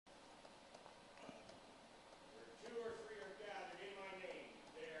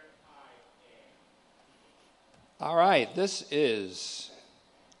All right, this is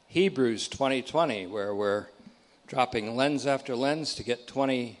Hebrews 2020, where we're dropping lens after lens to get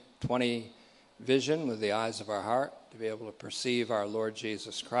 2020 vision with the eyes of our heart, to be able to perceive our Lord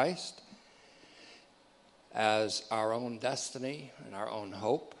Jesus Christ as our own destiny and our own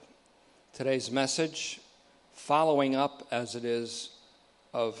hope. Today's message, following up as it is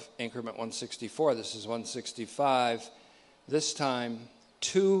of increment 164, this is 165, this time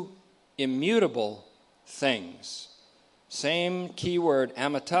two immutable things. Same keyword,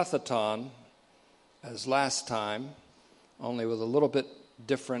 amatathaton, as last time, only with a little bit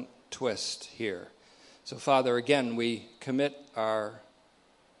different twist here. So, Father, again, we commit our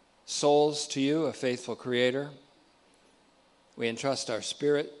souls to you, a faithful Creator. We entrust our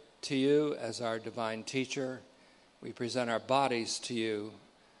spirit to you as our divine teacher. We present our bodies to you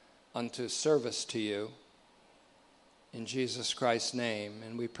unto service to you in Jesus Christ's name.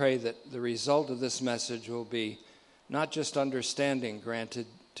 And we pray that the result of this message will be not just understanding granted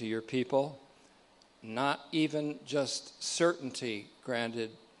to your people, not even just certainty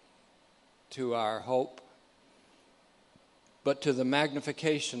granted to our hope, but to the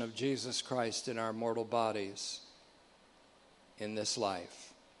magnification of Jesus Christ in our mortal bodies in this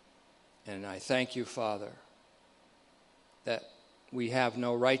life. And I thank you, Father, that we have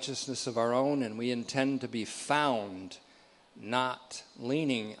no righteousness of our own, and we intend to be found not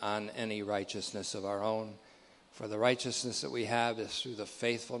leaning on any righteousness of our own, for the righteousness that we have is through the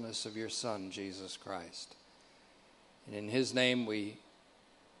faithfulness of your Son, Jesus Christ. And in his name we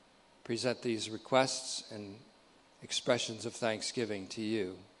present these requests and expressions of thanksgiving to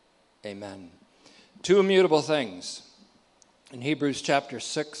you. Amen. Two immutable things. In Hebrews chapter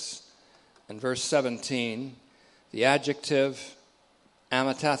 6 and verse 17, the adjective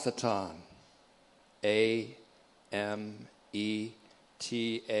amatathaton, A-M-E-T-A-T-H-E-T-O-N.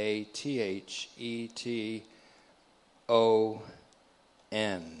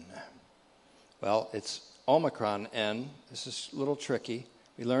 Well, it's Omicron N. This is a little tricky.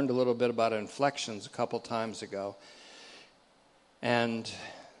 We learned a little bit about inflections a couple times ago. And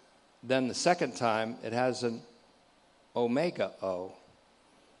then the second time, it has an omega O.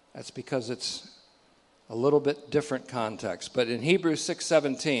 That's because it's a little bit different context. But in Hebrews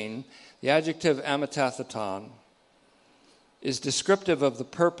 6:17, the adjective amatathaton is descriptive of the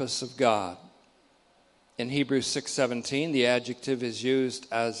purpose of God. In Hebrews 6:17, the adjective is used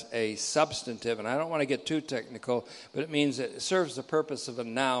as a substantive, and I don't want to get too technical, but it means it serves the purpose of a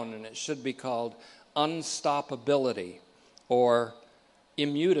noun, and it should be called unstoppability or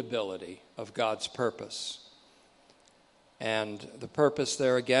immutability of God's purpose. And the purpose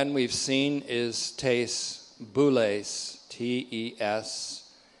there, again, we've seen is tes boules, T-E-S,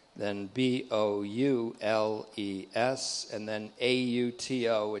 then B-O-U-L-E-S, and then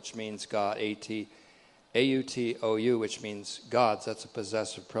A-U-T-O, which means God, A-U-T-O-U, which means God's. That's a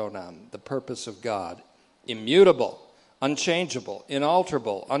possessive pronoun. The purpose of God. Immutable, unchangeable,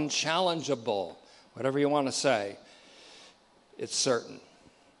 inalterable, unchallengeable, whatever you want to say. It's certain.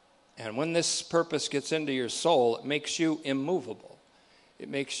 And when this purpose gets into your soul, it makes you immovable. It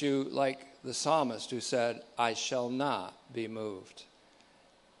makes you like the psalmist who said, I shall not be moved.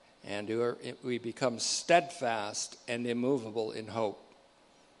 And we become steadfast and immovable in hope.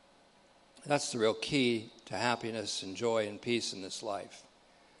 That's the real key to happiness and joy and peace in this life.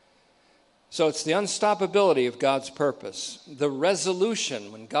 So it's the unstoppability of God's purpose, the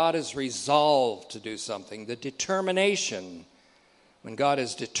resolution when God is resolved to do something, the determination when God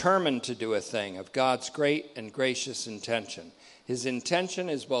is determined to do a thing of God's great and gracious intention. His intention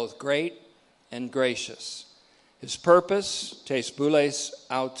is both great and gracious. His purpose, tes boules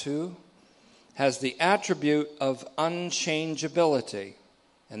autou, has the attribute of unchangeability.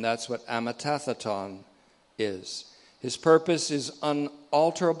 And that's what amatathaton is. His purpose is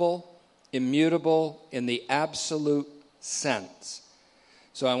unalterable, immutable in the absolute sense.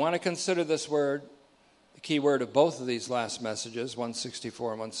 So I want to consider this word, the key word of both of these last messages,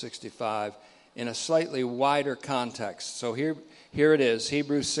 164 and 165, in a slightly wider context. So here it is,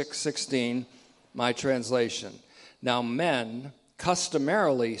 Hebrews 6:16, my translation. Now men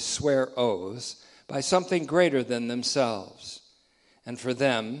customarily swear oaths by something greater than themselves. And for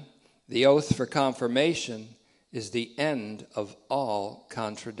them, the oath for confirmation is the end of all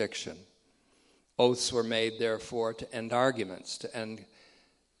contradiction. Oaths were made, therefore, to end arguments, to end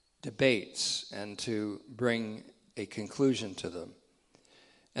debates, and to bring a conclusion to them.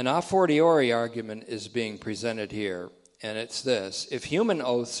 An a fortiori argument is being presented here, and it's this. If human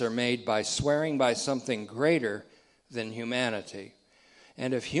oaths are made by swearing by something greater than humanity,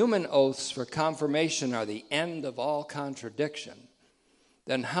 and if human oaths for confirmation are the end of all contradiction,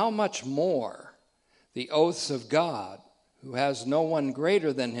 then how much more the oaths of God, who has no one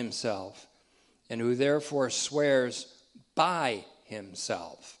greater than himself, and who therefore swears by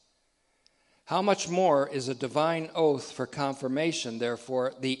himself. How much more is a divine oath for confirmation,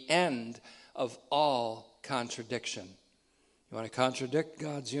 therefore, the end of all contradiction? You want to contradict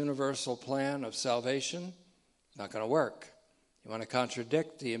God's universal plan of salvation? It's not going to work. You want to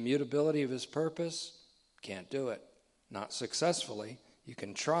contradict the immutability of his purpose? Can't do it. Not successfully. You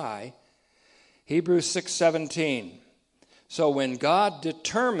can try. Hebrews 6:17. So when God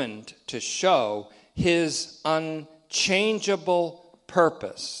determined to show his unchangeable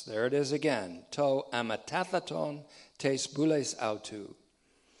purpose, there it is again, to amatathaton tes boules autou,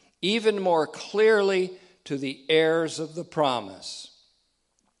 even more clearly to the heirs of the promise.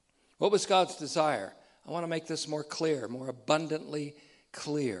 What was God's desire? I want to make this more clear, more abundantly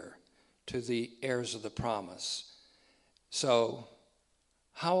clear to the heirs of the promise. So,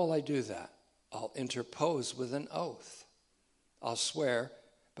 how will I do that? I'll interpose with an oath. I'll swear,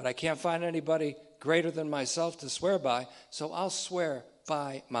 but I can't find anybody greater than myself to swear by, so I'll swear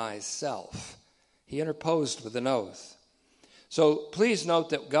by myself. He interposed with an oath. So please note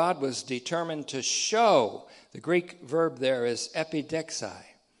that God was determined to show. The Greek verb there is epidexai,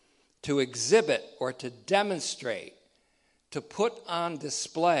 to exhibit or to demonstrate, to put on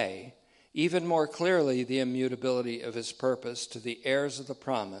display even more clearly the immutability of his purpose to the heirs of the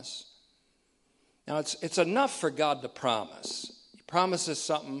promise. Now, it's enough for God to promise. He promises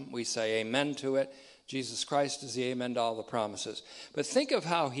something, we say amen to it. Jesus Christ is the amen to all the promises. But think of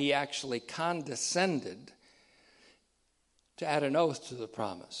how he actually condescended to add an oath to the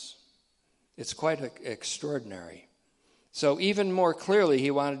promise. It's quite extraordinary. So even more clearly,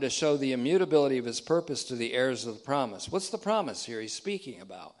 he wanted to show the immutability of his purpose to the heirs of the promise. What's the promise here he's speaking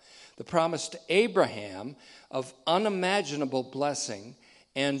about? The promise to Abraham of unimaginable blessing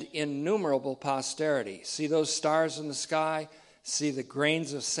and innumerable posterity. See those stars in the sky? See the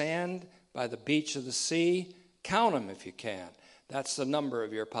grains of sand by the beach of the sea? Count them if you can. That's the number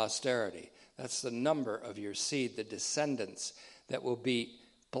of your posterity. That's the number of your seed, the descendants that will be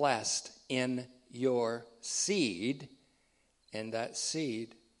blessed in your seed. And that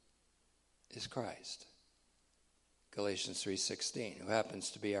seed is Christ. Galatians 3:16, who happens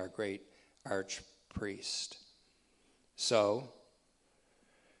to be our great archpriest. So,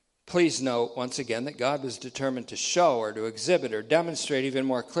 please note once again that God was determined to show or to exhibit or demonstrate even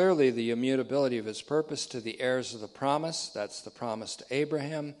more clearly the immutability of his purpose to the heirs of the promise. That's the promise to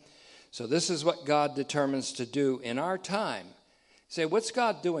Abraham. So this is what God determines to do in our time. You say, what's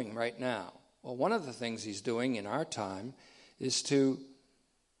God doing right now? Well, one of the things he's doing in our time is to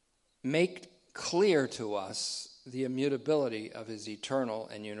make clear to us the immutability of his eternal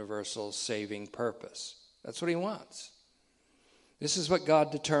and universal saving purpose. That's what he wants. This is what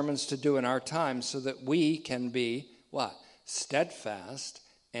God determines to do in our time so that we can be, what? Steadfast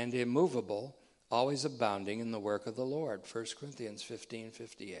and immovable, always abounding in the work of the Lord. 1 Corinthians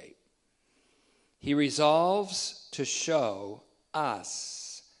 15:58. He resolves to show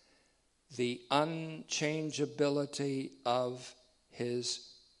us the unchangeability of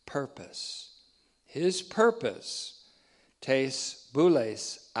his purpose. His purpose, tes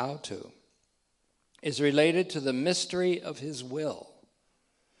boules autou, is related to the mystery of his will,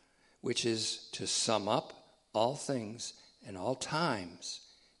 which is to sum up all things and all times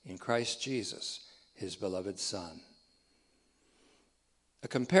in Christ Jesus, his beloved Son. A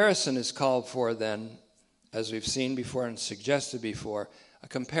comparison is called for then, as we've seen before and suggested before, a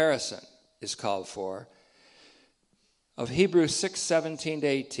comparison is called for of Hebrews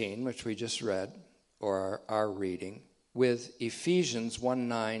 6:17-18, which we just read, or are reading, with Ephesians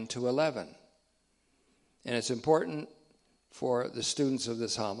 1:9-11. And it's important for the students of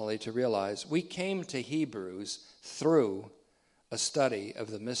this homily to realize we came to Hebrews through a study of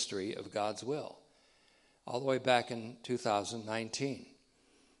the mystery of God's will. All the way back in 2019,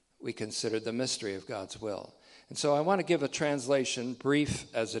 we considered the mystery of God's will. And so I want to give a translation, brief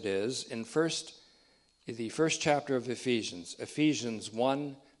as it is, in the first chapter of Ephesians, Ephesians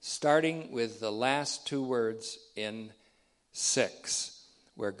 1, starting with the last two words in 6,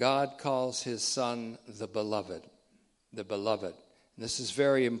 where God calls his Son the Beloved, the Beloved. And this is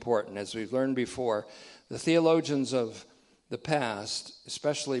very important. As we've learned before, the theologians of the past,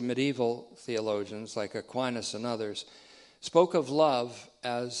 especially medieval theologians like Aquinas and others, spoke of love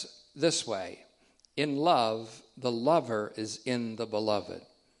as this way. In love, the lover is in the beloved.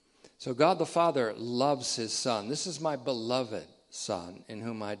 So God the Father loves his Son. This is my beloved Son in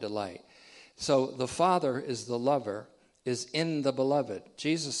whom I delight. So the Father is the lover, is in the beloved.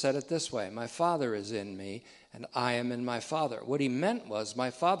 Jesus said it this way, my Father is in me and I am in my Father. What he meant was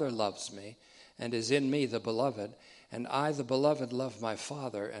my Father loves me and is in me, the beloved, and I, the beloved, love my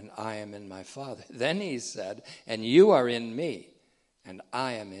Father, and I am in my Father. Then he said, and you are in me, and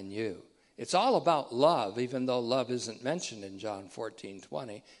I am in you. It's all about love, even though love isn't mentioned in John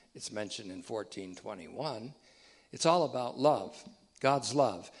 14:20. It's mentioned in 14:21. It's all about love, God's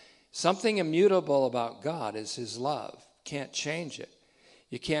love. Something immutable about God is his love. Can't change it.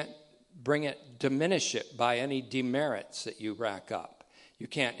 You can't diminish it by any demerits that you rack up. You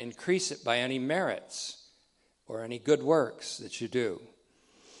can't increase it by any merits or any good works that you do.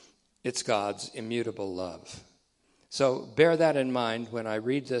 It's God's immutable love. So bear that in mind when I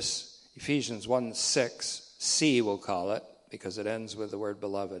read this, Ephesians 1:6, C we'll call it, because it ends with the word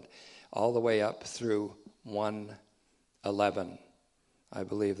beloved, all the way up through 1:11. I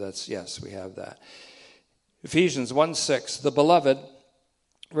believe yes, we have that. Ephesians 1:6, the beloved,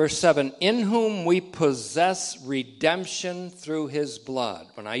 verse 7, in whom we possess redemption through his blood.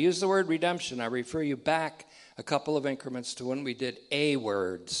 When I use the word redemption, I refer you back a couple of increments to when we did A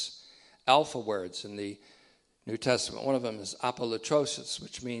words, alpha words in the New Testament. One of them is apolutrosis,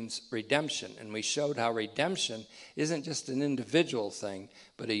 which means redemption. And we showed how redemption isn't just an individual thing,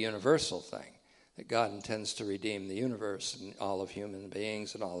 but a universal thing. That God intends to redeem the universe and all of human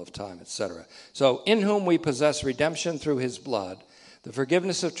beings and all of time, etc. So, in whom we possess redemption through his blood, the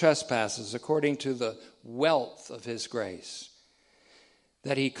forgiveness of trespasses according to the wealth of his grace,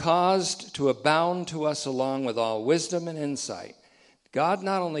 that he caused to abound to us along with all wisdom and insight. God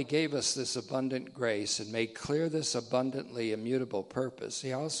not only gave us this abundant grace and made clear this abundantly immutable purpose,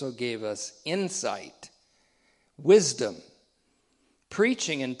 he also gave us insight, wisdom.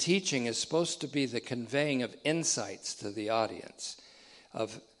 Preaching and teaching is supposed to be the conveying of insights to the audience,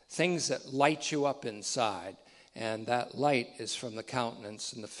 of things that light you up inside, and that light is from the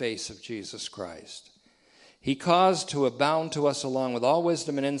countenance and the face of Jesus Christ. He caused to abound to us along with all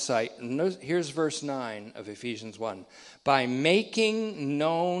wisdom and insight. And here's verse 9 of Ephesians 1. By making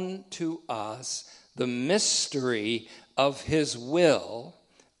known to us the mystery of his will,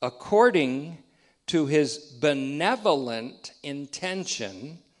 according to his benevolent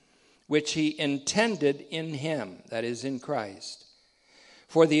intention, which he intended in him, that is, in Christ,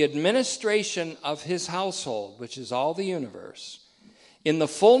 for the administration of his household, which is all the universe, in the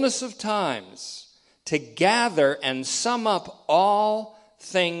fullness of times, to gather and sum up all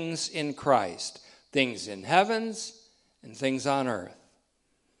things in Christ, things in heavens and things on earth,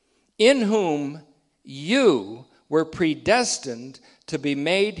 in whom you were predestined to be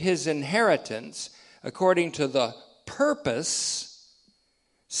made his inheritance according to the purpose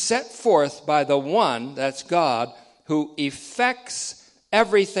set forth by the one, that's God, who effects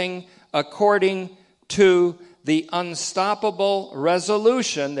everything according to the unstoppable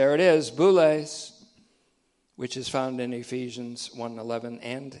resolution, there it is, boules, which is found in Ephesians 1:11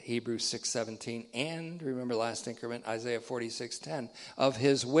 and Hebrews 6:17, and remember last increment, Isaiah 46:10, of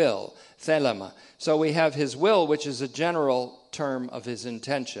his will, thelema. So we have his will, which is a general term of his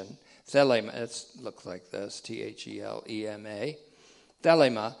intention. Thelema, it looks like this, Thelema,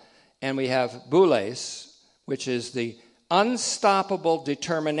 thelema, and we have boules, which is the unstoppable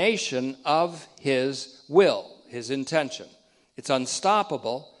determination of his will, his intention. It's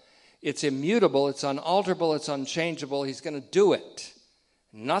unstoppable. It's immutable, it's unalterable, it's unchangeable. He's going to do it.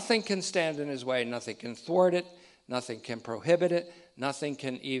 Nothing can stand in his way. Nothing can thwart it. Nothing can prohibit it. Nothing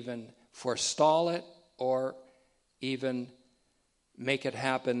can even forestall it or even make it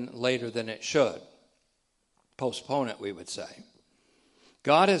happen later than it should. Postpone it, we would say.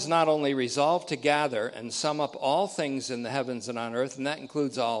 God has not only resolved to gather and sum up all things in the heavens and on earth, and that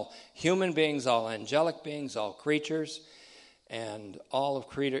includes all human beings, all angelic beings, all creatures, and all of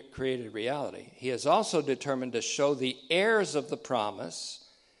created reality. He has also determined to show the heirs of the promise,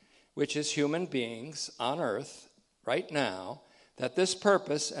 which is human beings on earth right now, that this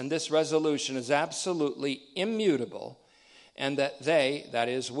purpose and this resolution is absolutely immutable, and that they, that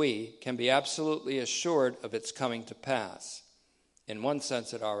is we, can be absolutely assured of its coming to pass. In one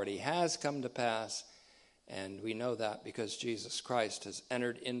sense, it already has come to pass, and we know that because Jesus Christ has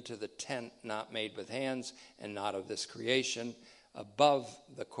entered into the tent not made with hands and not of this creation, above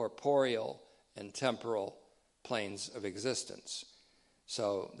the corporeal and temporal planes of existence.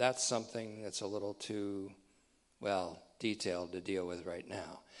 So that's something that's a little too, detailed to deal with right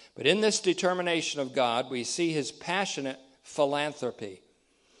now. But in this determination of God, we see his passionate philanthropy,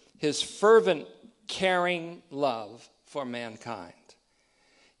 his fervent, caring love for mankind.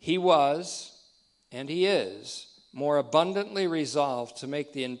 He was, and he is, more abundantly resolved to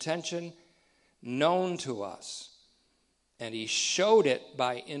make the intention known to us. And he showed it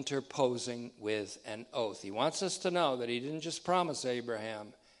by interposing with an oath. He wants us to know that he didn't just promise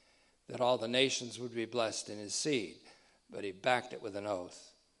Abraham that all the nations would be blessed in his seed, but he backed it with an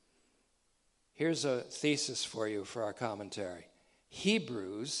oath. Here's a thesis for you for our commentary.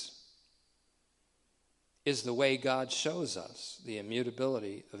 Hebrews is the way God shows us the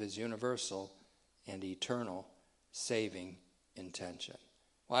immutability of his universal and eternal saving intention.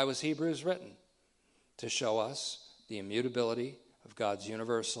 Why was Hebrews written? To show us the immutability of God's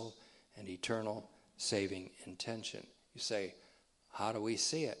universal and eternal saving intention. You say, how do we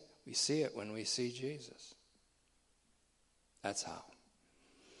see it? We see it when we see Jesus. That's how.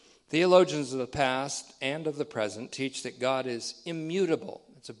 Theologians of the past and of the present teach that God is immutable.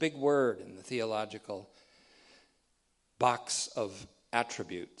 It's a big word in the theological box of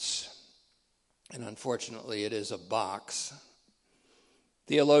attributes. And unfortunately, it is a box.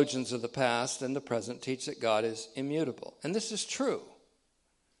 Theologians of the past and the present teach that God is immutable. And this is true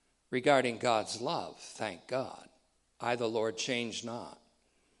regarding God's love, thank God. I, the Lord, change not.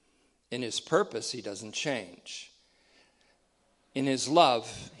 In his purpose, he doesn't change. In his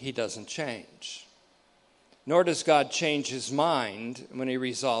love, he doesn't change. Nor does God change his mind when he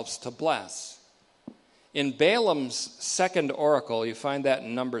resolves to bless. In Balaam's second oracle, you find that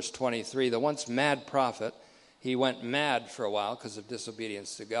in Numbers 23, the once mad prophet, he went mad for a while because of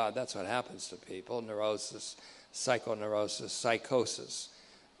disobedience to God. That's what happens to people. Neurosis, psychoneurosis, psychosis,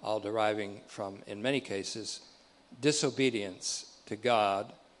 all deriving from, in many cases, disobedience to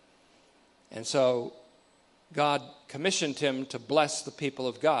God. And so God commissioned him to bless the people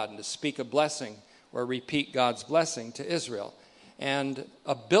of God and to speak a blessing or repeat God's blessing to Israel. And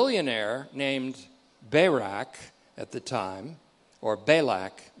a billionaire named Barak at the time, or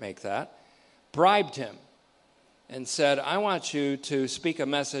Balak, make that, bribed him and said, I want you to speak a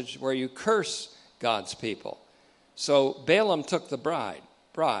message where you curse God's people. So Balaam took the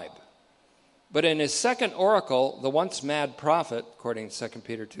bribe. But in his second oracle, the once mad prophet, according to 2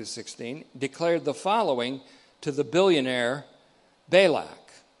 Peter 2:16, declared the following to the billionaire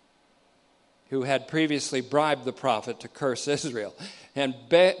Balak, who had previously bribed the prophet to curse Israel. And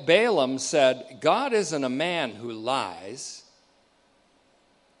Balaam said, God isn't a man who lies,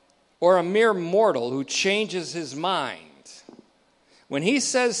 or a mere mortal who changes his mind. When he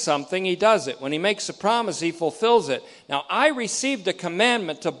says something, he does it. When he makes a promise, he fulfills it. Now, I received a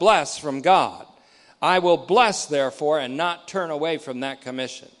commandment to bless from God. I will bless, therefore, and not turn away from that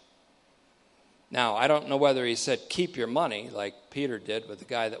commission. Now, I don't know whether he said, keep your money, like Peter did with the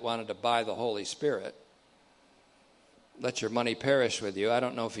guy that wanted to buy the Holy Spirit. Let your money perish with you. I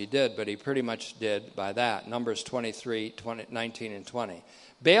don't know if he did, but he pretty much did by that. Numbers 23, 19 and 20.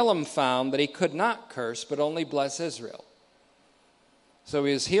 Balaam found that he could not curse, but only bless Israel. So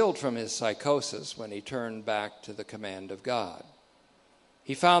he was healed from his psychosis when he turned back to the command of God.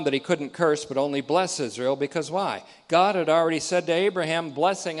 He found that he couldn't curse, but only bless Israel, because why? God had already said to Abraham,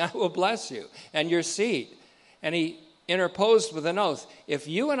 blessing, I will bless you, and your seed. And he interposed with an oath. If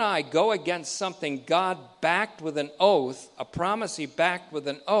you and I go against something God backed with an oath, a promise he backed with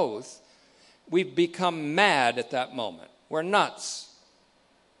an oath, we've become mad at that moment. We're nuts.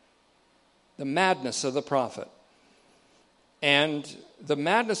 The madness of the prophet. And the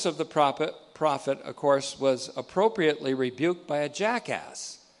madness of the prophet, of course, was appropriately rebuked by a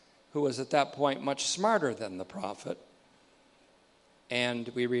jackass who was at that point much smarter than the prophet. And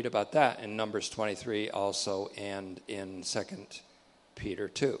we read about that in Numbers 23 also and in 2 Peter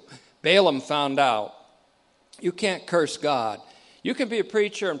 2. Balaam found out you can't curse God. You can be a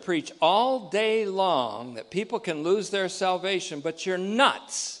preacher and preach all day long that people can lose their salvation, but you're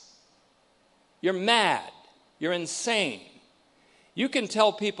nuts. You're mad. You're insane. You can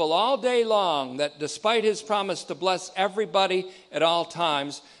tell people all day long that despite his promise to bless everybody at all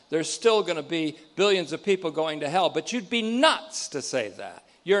times, there's still going to be billions of people going to hell. But you'd be nuts to say that.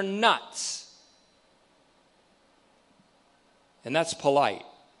 You're nuts. And that's polite.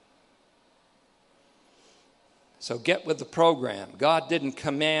 So get with the program. God didn't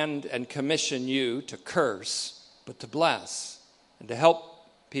command and commission you to curse, but to bless and to help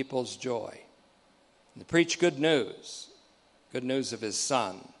people's joy. And to preach good news. Good news of his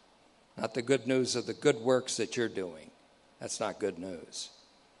son, not the good news of the good works that you're doing. That's not good news.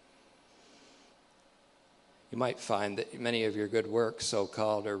 You might find that many of your good works,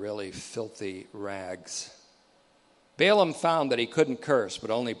 so-called, are really filthy rags. Balaam found that he couldn't curse, but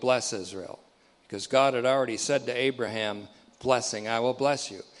only bless Israel, because God had already said to Abraham, blessing, I will bless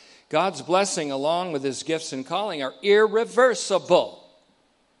you. God's blessing, along with his gifts and calling, are irreversible.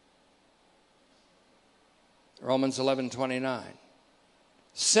 Romans 11:29.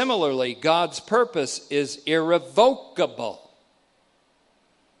 Similarly, God's purpose is irrevocable.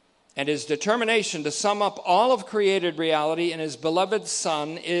 And his determination to sum up all of created reality in his beloved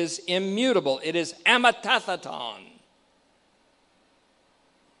Son is immutable. It is amatathaton.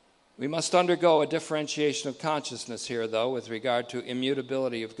 We must undergo a differentiation of consciousness here, though, with regard to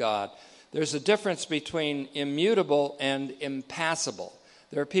immutability of God. There's a difference between immutable and impassible.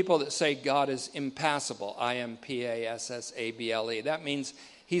 There are people that say God is impassible, I-M-P-A-S-S-A-B-L-E. That means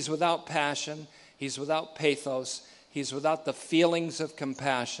he's without passion, he's without pathos, he's without the feelings of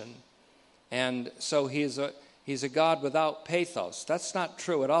compassion. And so he's a God without pathos. That's not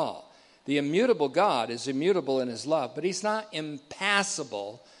true at all. The immutable God is immutable in his love, but he's not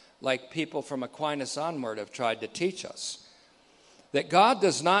impassible like people from Aquinas onward have tried to teach us. That God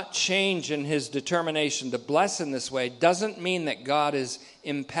does not change in his determination to bless in this way doesn't mean that God is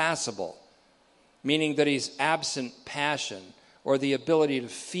impassible, meaning that he's absent passion or the ability to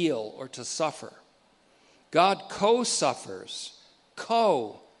feel or to suffer. God co-suffers,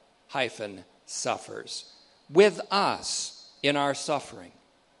 suffers with us in our suffering.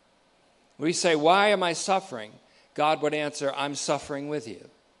 We say, why am I suffering? God would answer, I'm suffering with you.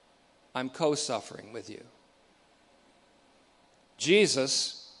 I'm co-suffering with you.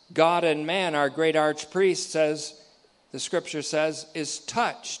 Jesus, God and man, our great archpriest, says, the scripture says, is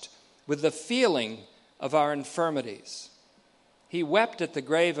touched with the feeling of our infirmities. He wept at the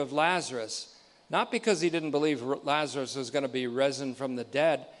grave of Lazarus, not because he didn't believe Lazarus was going to be risen from the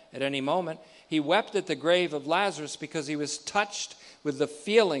dead at any moment. He wept at the grave of Lazarus because he was touched with the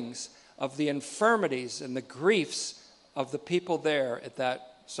feelings of the infirmities and the griefs of the people there at that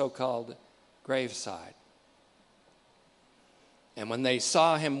so-called graveside. And when they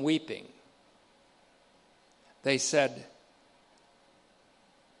saw him weeping, they said,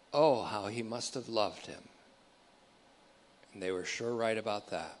 oh, how he must have loved him. And they were sure right about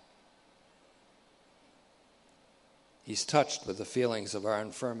that. He's touched with the feelings of our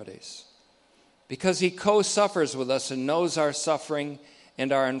infirmities. Because he co-suffers with us and knows our suffering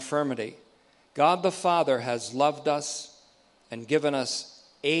and our infirmity, God the Father has loved us and given us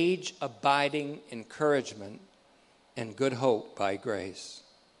age-abiding encouragement and good hope by grace.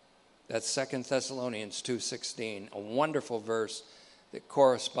 That's 2 Thessalonians 2:16, a wonderful verse that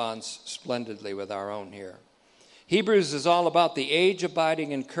corresponds splendidly with our own here. Hebrews is all about the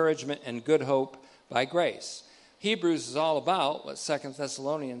age-abiding encouragement and good hope by grace. Hebrews is all about what 2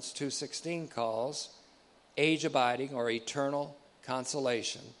 Thessalonians 2:16 calls age-abiding or eternal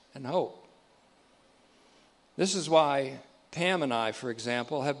consolation and hope. This is why Pam and I, for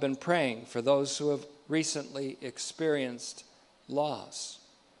example, have been praying for those who have recently experienced loss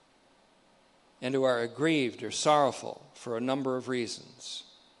and who are aggrieved or sorrowful for a number of reasons.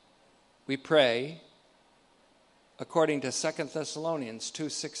 We pray according to 2 Thessalonians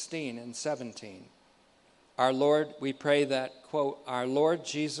 2:16 and 17. Our Lord, we pray that, quote, our Lord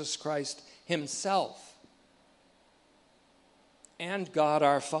Jesus Christ himself and God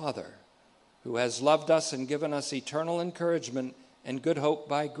our Father, who has loved us and given us eternal encouragement and good hope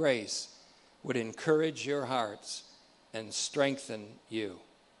by grace, would encourage your hearts and strengthen you.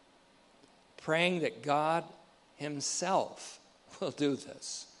 Praying that God himself will do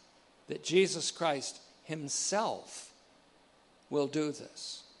this, that Jesus Christ himself will do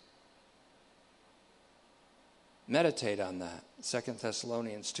this. Meditate on that, 2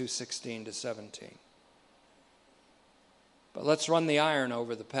 Thessalonians 2:16 to 17. But let's run the iron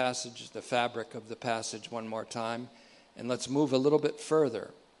over the passage, the fabric of the passage one more time, and let's move a little bit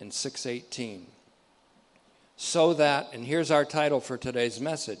further in 6:18. So that, and here's our title for today's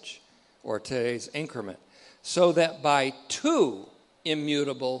message, or today's increment, so that by two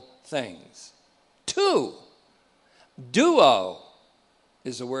immutable things, two, duo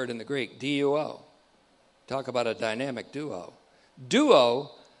is a word in the Greek, D-U-O. Talk about a dynamic duo.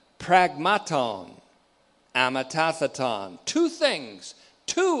 Duo, pragmaton, amatathaton. Two things,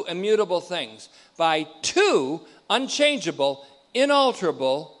 two immutable things, by two unchangeable,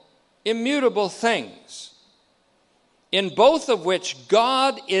 inalterable, immutable things, in both of which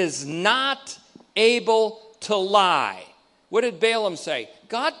God is not able to lie. What did Balaam say?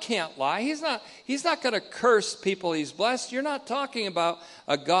 God can't lie. He's not going to curse people he's blessed. You're not talking about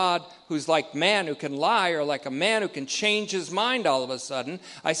a God who's like man who can lie, or like a man who can change his mind all of a sudden.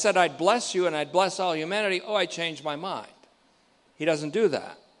 I said I'd bless you and I'd bless all humanity. Oh, I changed my mind. He doesn't do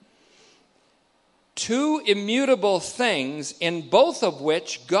that. Two immutable things, in both of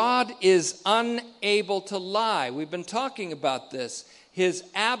which God is unable to lie. We've been talking about this. His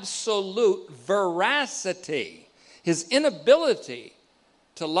absolute veracity, his inability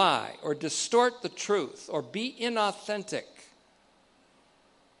to lie or distort the truth or be inauthentic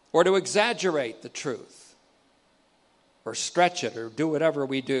or to exaggerate the truth. or stretch it or do whatever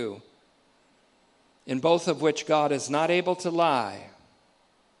we do, in both of which God is not able to lie,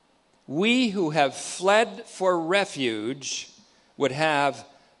 we who have fled for refuge would have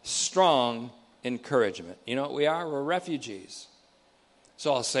strong encouragement. You know what we are? We're refugees.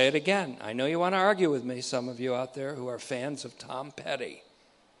 So I'll say it again. I know you want to argue with me, some of you out there who are fans of Tom Petty.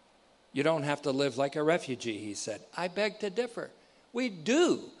 You don't have to live like a refugee, he said. I beg to differ. We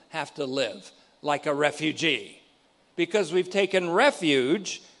do have to live like a refugee because we've taken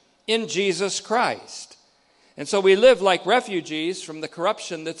refuge in Jesus Christ. And so we live like refugees from the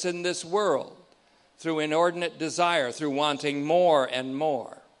corruption that's in this world through inordinate desire, through wanting more and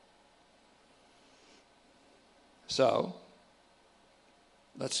more. So,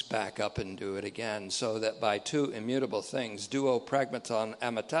 let's back up and do it again. So that by two immutable things, duo pragmaton,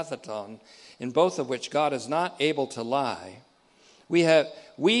 amatetheton, in both of which God is not able to lie,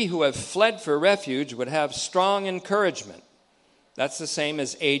 we who have fled for refuge would have strong encouragement. That's the same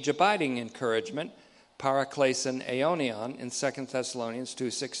as age-abiding encouragement, paraklesin aionion, in 2 Thessalonians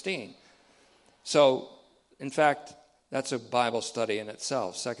 2:16. So, in fact, that's a Bible study in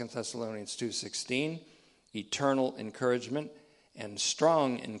itself. 2 Thessalonians 2:16, eternal encouragement, and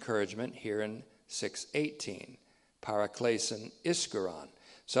strong encouragement here in 6:18, paraklesin iskuron.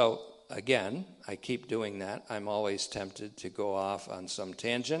 So again, I keep doing that. I'm always tempted to go off on some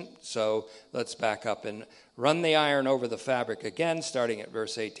tangent. So let's back up and run the iron over the fabric again, starting at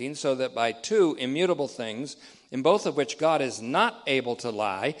verse 18, so that by two immutable things, in both of which God is not able to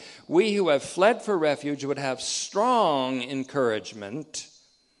lie, we who have fled for refuge would have strong encouragement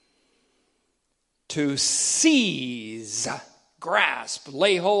to seize, grasp,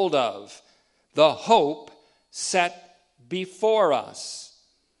 lay hold of the hope set before us.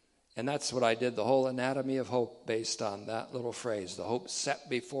 And that's what I did, the whole anatomy of hope based on that little phrase, the hope set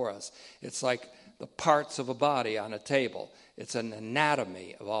before us. It's like the parts of a body on a table. It's an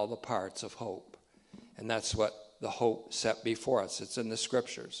anatomy of all the parts of hope. And that's what the hope set before us. It's in the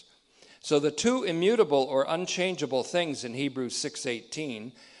scriptures. So the two immutable or unchangeable things in Hebrews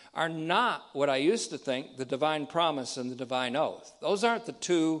 6:18 are not what I used to think, the divine promise and the divine oath. Those aren't the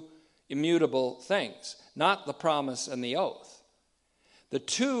two immutable things, not the promise and the oath. The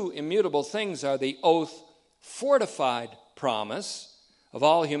two immutable things are the oath-fortified promise of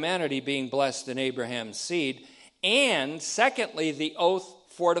all humanity being blessed in Abraham's seed, and secondly, the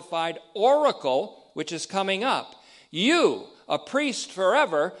oath-fortified oracle, which is coming up. You, a priest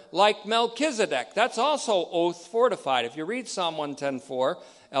forever, like Melchizedek. That's also oath-fortified. If you read Psalm 110:4,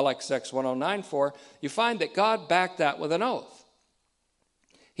 LXX 1094, you find that God backed that with an oath.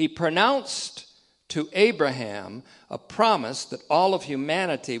 He pronounced to Abraham a promise that all of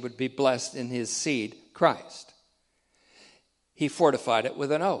humanity would be blessed in his seed, Christ. He fortified it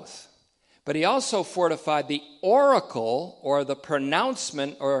with an oath. But he also fortified the oracle, or the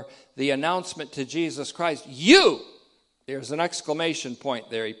pronouncement, or the announcement to Jesus Christ. You! There's an exclamation point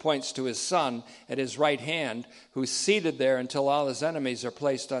there. He points to his son at his right hand, who's seated there until all his enemies are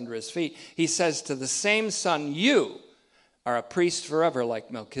placed under his feet. He says to the same son, you are a priest forever like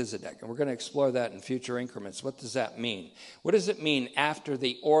Melchizedek. And we're going to explore that in future increments. What does that mean? What does it mean after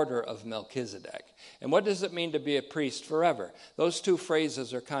the order of Melchizedek? And what does it mean to be a priest forever? Those two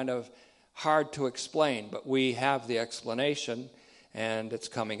phrases are kind of hard to explain, but we have the explanation, and it's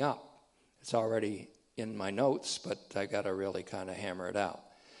coming up. It's already in my notes, but I got to really kind of hammer it out.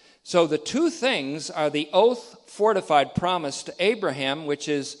 So the two things are the oath-fortified promise to Abraham, which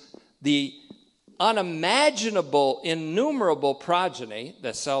is the unimaginable, innumerable progeny,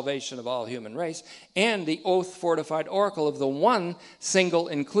 the salvation of all human race, and the oath-fortified oracle of the one single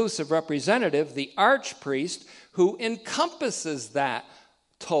inclusive representative, the archpriest, who encompasses that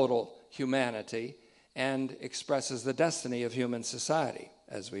total humanity and expresses the destiny of human society,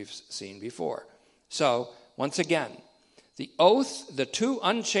 as we've seen before. So, once again, the oath, the two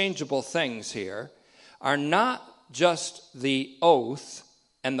unchangeable things here are not just the oath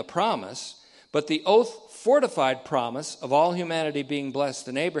and the promise, but the oath-fortified promise of all humanity being blessed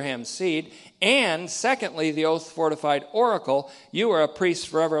in Abraham's seed, and secondly, the oath-fortified oracle, you are a priest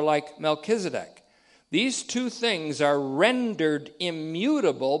forever like Melchizedek. These two things are rendered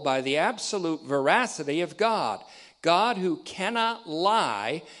immutable by the absolute veracity of God. God, who cannot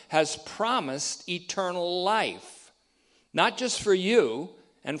lie, has promised eternal life, not just for you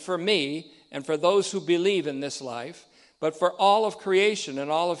and for me and for those who believe in this life, but for all of creation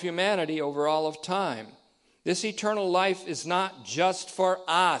and all of humanity over all of time. This eternal life is not just for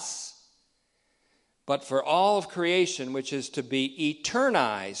us, but for all of creation, which is to be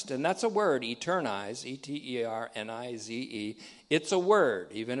eternized. And that's a word, eternize, E-T-E-R-N-I-Z-E. It's a word.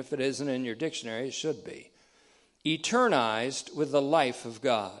 Even if it isn't in your dictionary, it should be. eternized with the life of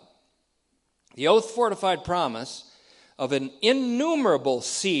God. The oath-fortified promise of an innumerable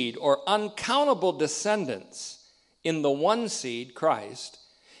seed or uncountable descendants in the one seed, Christ,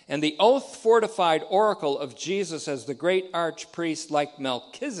 and the oath-fortified oracle of Jesus as the great archpriest like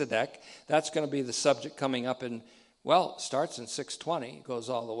Melchizedek, that's going to be the subject coming up in, well, it starts in 620, goes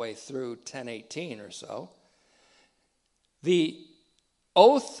all the way through 1018 or so. The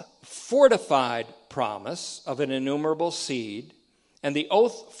oath-fortified promise of an innumerable seed and the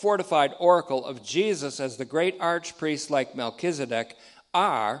oath-fortified oracle of Jesus as the great archpriest like Melchizedek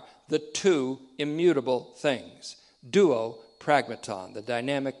are the two immutable things. Duo pragmaton, the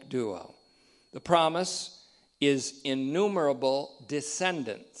dynamic duo. The promise is innumerable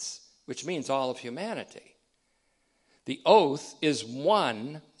descendants, which means all of humanity. The oath is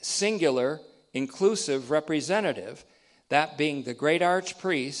one singular, inclusive representative, that being the great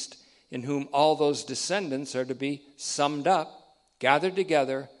archpriest in whom all those descendants are to be summed up, gathered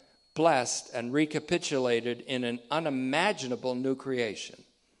together, blessed, and recapitulated in an unimaginable new creation.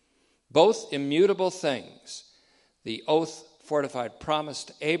 Both immutable things, the oath-fortified promise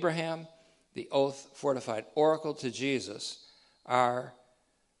to Abraham, the oath-fortified oracle to Jesus, are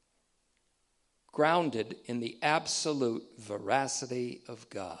grounded in the absolute veracity of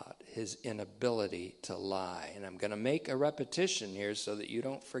God, his inability to lie. And I'm going to make a repetition here so that you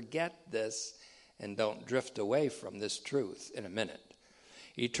don't forget this and don't drift away from this truth in a minute.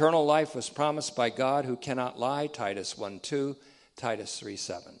 Eternal life was promised by God who cannot lie, Titus 1:2, Titus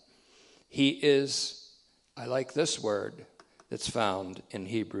 3:7. He is, I like this word that's found in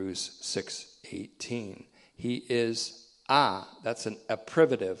Hebrews 6:18. He is that's a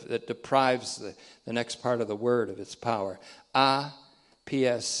privative that deprives the next part of the word of its power.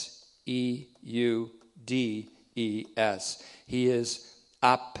 P-S-E-U-D-E-S. He is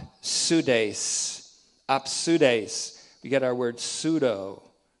apsudes. We get our word pseudo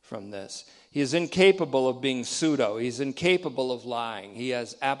from this. He is incapable of being pseudo. He's incapable of lying. He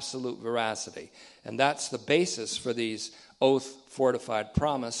has absolute veracity. And that's the basis for these oath-fortified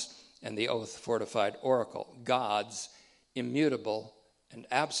promise and the oath-fortified oracle. God's immutable and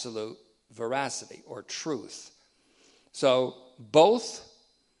absolute veracity or truth. So both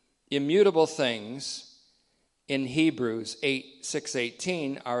immutable things in Hebrews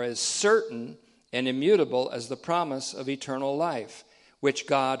 6:18 are as certain and immutable as the promise of eternal life, which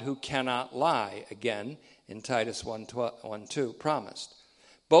God, who cannot lie, again in Titus 1:2 promised.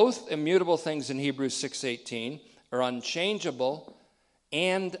 Both immutable things in Hebrews 6:18 are unchangeable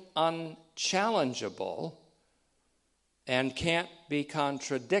and unchallengeable and can't be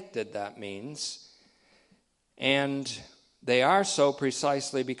contradicted, that means. And they are so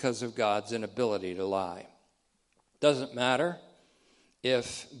precisely because of God's inability to lie. Doesn't matter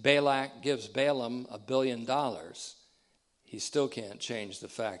if Balak gives Balaam $1 billion, he still can't change the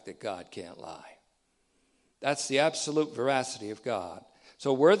fact that God can't lie. That's the absolute veracity of God.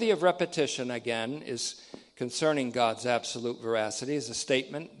 So worthy of repetition, again, is concerning God's absolute veracity is a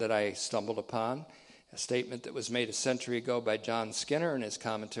statement that I stumbled upon, a statement that was made a century ago by John Skinner in his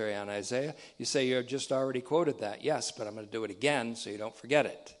commentary on Isaiah. You say you just already quoted that. Yes, but I'm going to do it again so you don't forget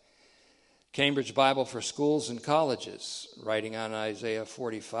it. Cambridge Bible for Schools and Colleges, writing on Isaiah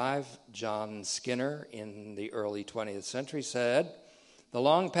 45, John Skinner in the early 20th century said, "The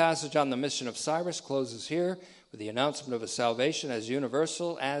long passage on the mission of Cyrus closes here with the announcement of a salvation as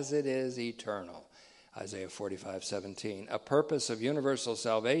universal as it is eternal." Isaiah 45:17. A purpose of universal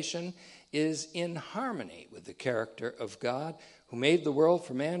salvation is in harmony with the character of God, who made the world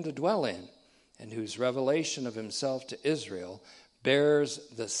for man to dwell in, and whose revelation of himself to Israel bears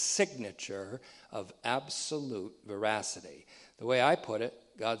the signature of absolute veracity. The way I put it,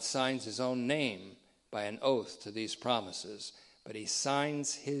 God signs his own name by an oath to these promises, but he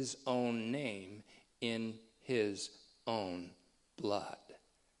signs his own name in his own blood,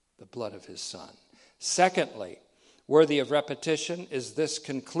 the blood of his Son. Secondly, worthy of repetition is this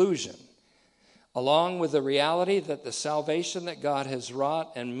conclusion. Along with the reality that the salvation that God has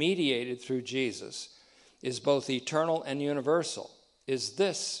wrought and mediated through Jesus is both eternal and universal, is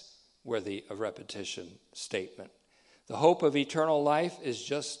this worthy of repetition statement. The hope of eternal life is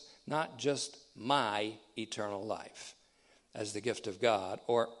not just my eternal life as the gift of God,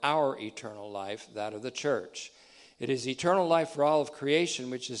 or our eternal life, that of the church. It is eternal life for all of creation,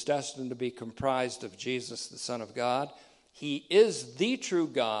 which is destined to be comprised of Jesus, the Son of God. He is the true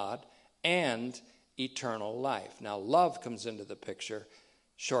God and eternal life. Now, love comes into the picture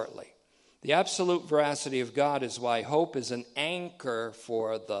shortly. The absolute veracity of God is why hope is an anchor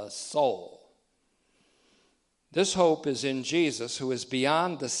for the soul. This hope is in Jesus, who is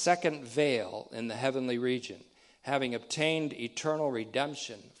beyond the second veil in the heavenly region, having obtained eternal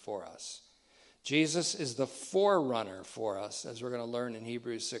redemption for us. Jesus is the forerunner for us, as we're going to learn in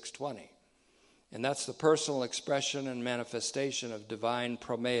Hebrews 6:20. And that's the personal expression and manifestation of divine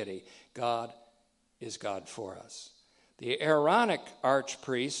promeity. God is God for us. The Aaronic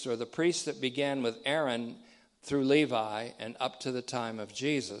archpriest, or the priest that began with Aaron through Levi and up to the time of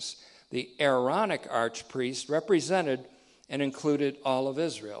Jesus, the Aaronic archpriest represented and included all of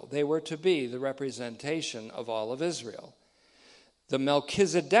Israel. They were to be the representation of all of Israel. The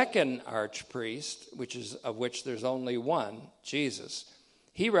Melchizedekan archpriest, of which there's only one, Jesus,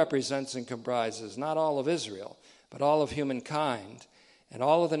 he represents and comprises not all of Israel, but all of humankind and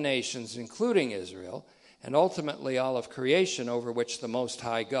all of the nations, including Israel, and ultimately all of creation over which the Most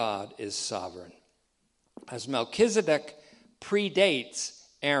High God is sovereign. As Melchizedek predates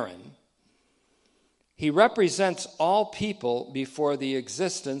Aaron, he represents all people before the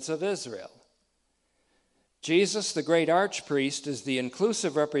existence of Israel. Jesus, the great archpriest, is the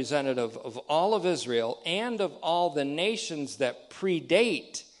inclusive representative of all of Israel and of all the nations that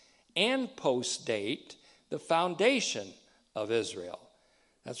predate and postdate the foundation of Israel.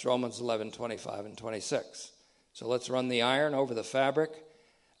 That's Romans 11:25 and 26. So let's run the iron over the fabric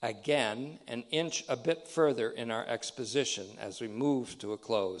again and inch a bit further in our exposition as we move to a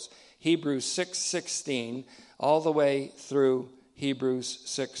close. Hebrews 6:16 all the way through Hebrews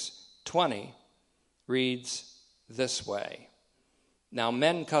 6:20 reads this way. Now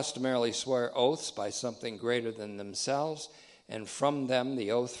men customarily swear oaths by something greater than themselves, and from them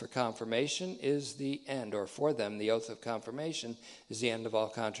the oath for confirmation is the end, or for them the oath of confirmation is the end of all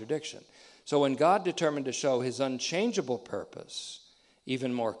contradiction. So when God determined to show his unchangeable purpose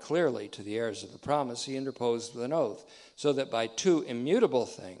even more clearly to the heirs of the promise, he interposed with an oath, so that by two immutable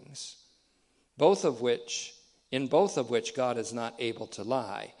things, in both of which God is not able to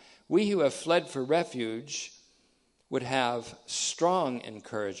lie, we who have fled for refuge would have strong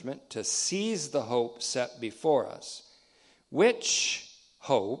encouragement to seize the hope set before us, which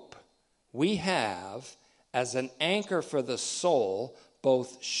hope we have as an anchor for the soul,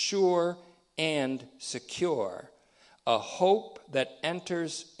 both sure and secure, a hope that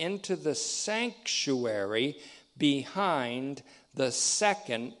enters into the sanctuary behind the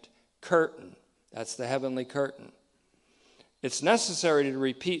second curtain. That's the heavenly curtain. It's necessary to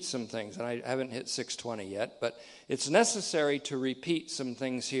repeat some things, and I haven't hit 6:20 yet, but it's necessary to repeat some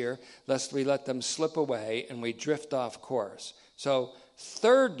things here, lest we let them slip away and we drift off course. So,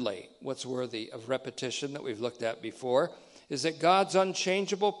 thirdly, what's worthy of repetition that we've looked at before is that God's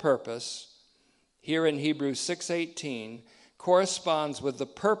unchangeable purpose, here in Hebrews 6:18, corresponds with the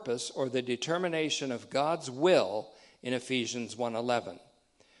purpose or the determination of God's will in Ephesians 1:11.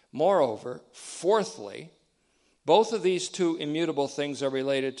 Moreover, fourthly, both of these two immutable things are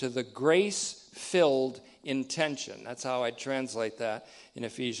related to the grace-filled intention. That's how I translate that in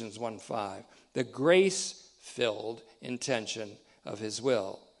Ephesians 1:5. The grace-filled intention of his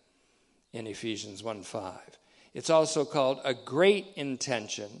will in Ephesians 1:5. It's also called a great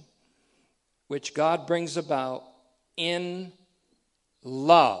intention, which God brings about in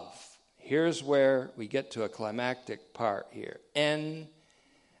love. Here's where we get to a climactic part here. En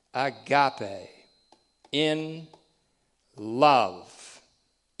agape. In love.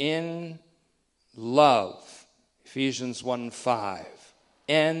 In love. Ephesians 1:5.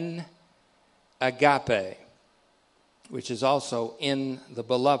 En agape, which is also in the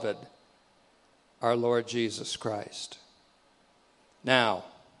beloved, our Lord Jesus Christ. Now,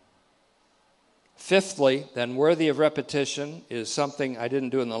 fifthly, then worthy of repetition is something I didn't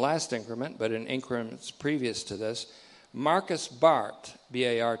do in the last increment, but in increments previous to this. Marcus Barth,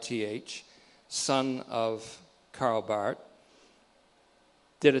 B-A-R-T-H, son of Karl Barth,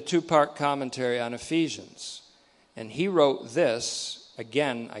 did a two-part commentary on Ephesians. And he wrote this.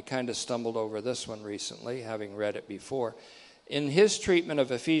 Again, I kind of stumbled over this one recently, having read it before. In his treatment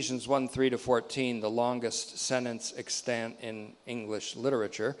of Ephesians 1:3-14, the longest sentence extant in English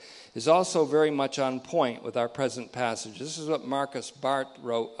literature, is also very much on point with our present passage. This is what Marcus Barth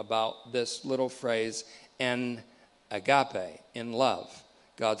wrote about this little phrase, en agape, in love.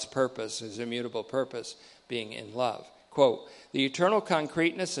 God's purpose, his immutable purpose, being in love. Quote, the eternal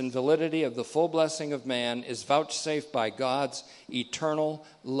concreteness and validity of the full blessing of man is vouchsafed by God's eternal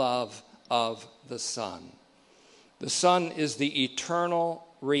love of the Son. The Son is the eternal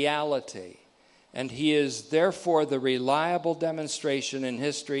reality, and he is therefore the reliable demonstration in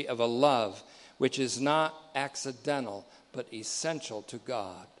history of a love which is not accidental but essential to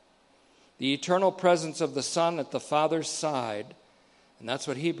God. The eternal presence of the Son at the Father's side, and that's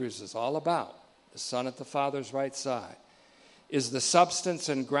what Hebrews is all about, the Son at the Father's right side, is the substance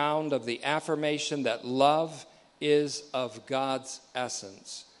and ground of the affirmation that love is of God's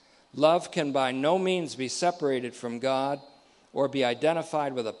essence. Love can by no means be separated from God or be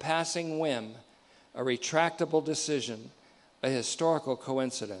identified with a passing whim, a retractable decision, a historical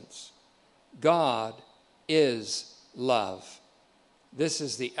coincidence. God is love. This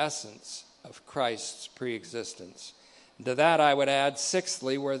is the essence of Christ's preexistence. And to that I would add,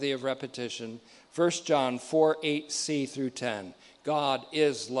 sixthly, worthy of repetition, 1 John 4:8c through 10. God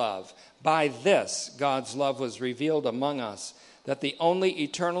is love. By this, God's love was revealed among us, that the only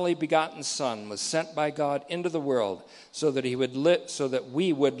eternally begotten Son was sent by God into the world so that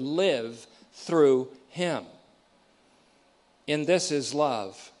we would live through him. In this is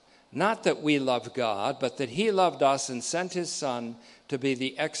love, not that we love God, but that he loved us and sent his Son to be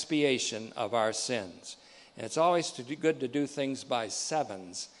the expiation of our sins. And it's always good to do things by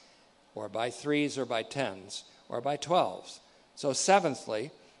sevens, or by threes, or by tens, or by 12s. So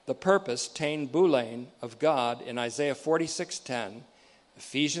seventhly, the purpose, tein boulein, of God in Isaiah 46:10,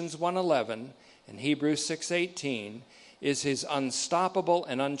 Ephesians 1:11, and Hebrews 6:18 is his unstoppable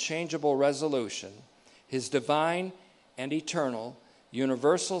and unchangeable resolution, his divine and eternal,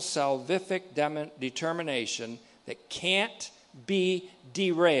 universal salvific determination that can't be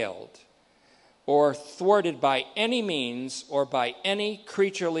derailed or thwarted by any means or by any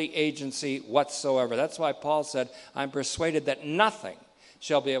creaturely agency whatsoever. That's why Paul said, I'm persuaded that nothing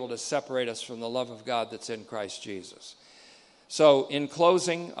shall be able to separate us from the love of God that's in Christ Jesus. So in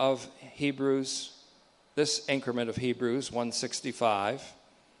closing of Hebrews, this increment of Hebrews 165,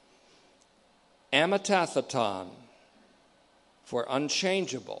 amatathaton, for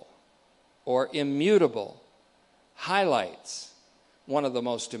unchangeable or immutable, highlights one of the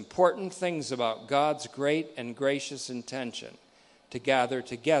most important things about God's great and gracious intention to gather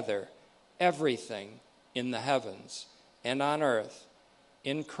together everything in the heavens and on earth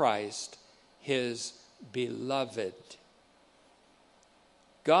in Christ, his beloved.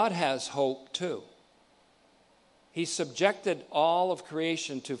 God has hope too. He subjected all of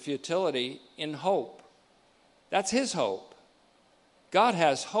creation to futility in hope. That's his hope. God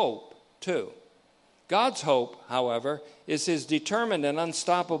has hope too. God's hope, however, is his determined and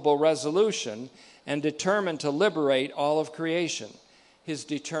unstoppable resolution and determined to liberate all of creation. His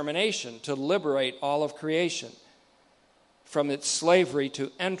determination to liberate all of creation from its slavery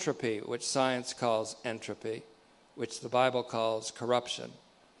to entropy, which science calls entropy, which the Bible calls corruption,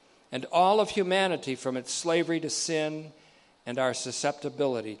 and all of humanity from its slavery to sin and our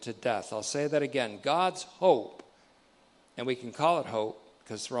susceptibility to death. I'll say that again. God's hope, and we can call it hope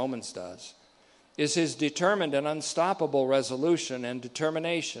because Romans does, is his determined and unstoppable resolution and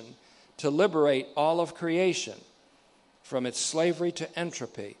determination to liberate all of creation from its slavery to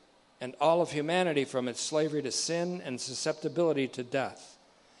entropy and all of humanity from its slavery to sin and susceptibility to death.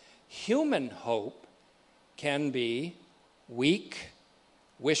 Human hope can be weak,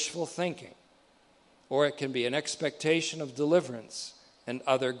 wishful thinking, or it can be an expectation of deliverance and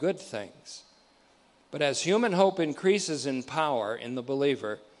other good things. But as human hope increases in power in the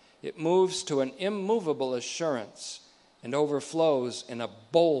believer, it moves to an immovable assurance and overflows in a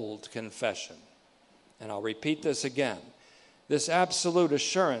bold confession. And I'll repeat this again. This absolute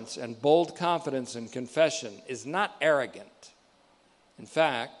assurance and bold confidence in confession is not arrogant. In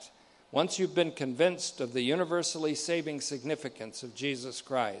fact, once you've been convinced of the universally saving significance of Jesus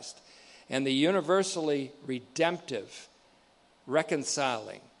Christ and the universally redemptive,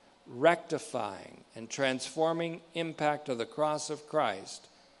 reconciling, rectifying, and transforming impact of the cross of Christ,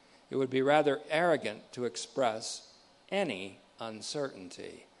 it would be rather arrogant to express any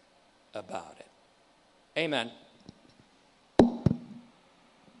uncertainty about it. Amen.